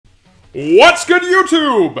What's good,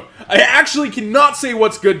 YouTube? I actually cannot say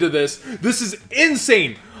what's good to this. This is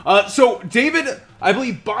insane. So David, I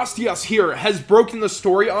believe Bastias here, has broken the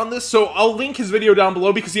story on this, so I'll link his video down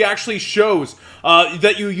below because he actually shows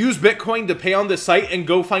that you use Bitcoin to pay on this site and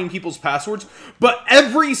go find people's passwords, but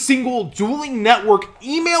every single Dueling network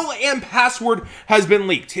email and password has been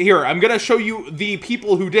leaked. Here, I'm going to show you the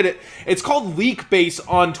people who did it. It's called Leakbase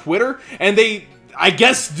on Twitter, and they, I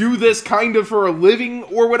guess, do this kind of for a living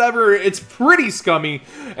or whatever. It's pretty scummy.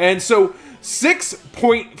 And so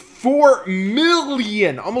 6.4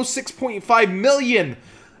 million, almost 6.5 million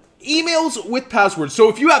emails with passwords. So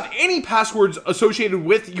if you have any passwords associated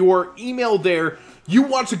with your email there, you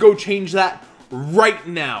want to go change that right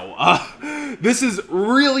now. This is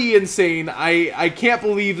really insane. I can't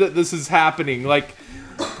believe that this is happening. Like,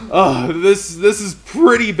 this is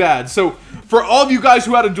pretty bad. So for all of you guys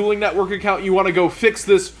who had a Dueling Network account, you want to go fix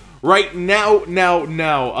this right now.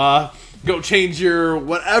 Go change your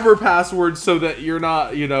whatever password so that you're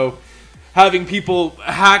not, you know, having people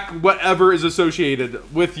hack whatever is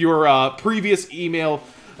associated with your previous email.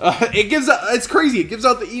 It's crazy. It gives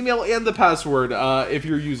out the email and the password if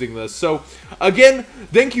you're using this. So again,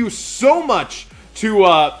 thank you so much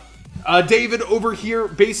to David over here,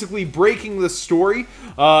 basically breaking the story.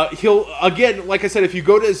 He'll, again, like I said, if you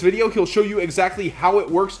go to his video, he'll show you exactly how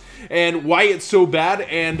it works and why it's so bad.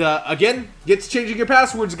 And again, get to changing your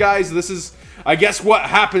passwords, guys. This is, I guess, what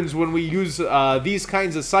happens when we use these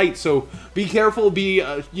kinds of sites. So be careful. Be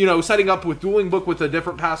you know, setting up with Dueling Book with a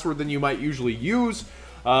different password than you might usually use.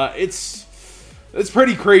 It's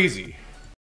pretty crazy.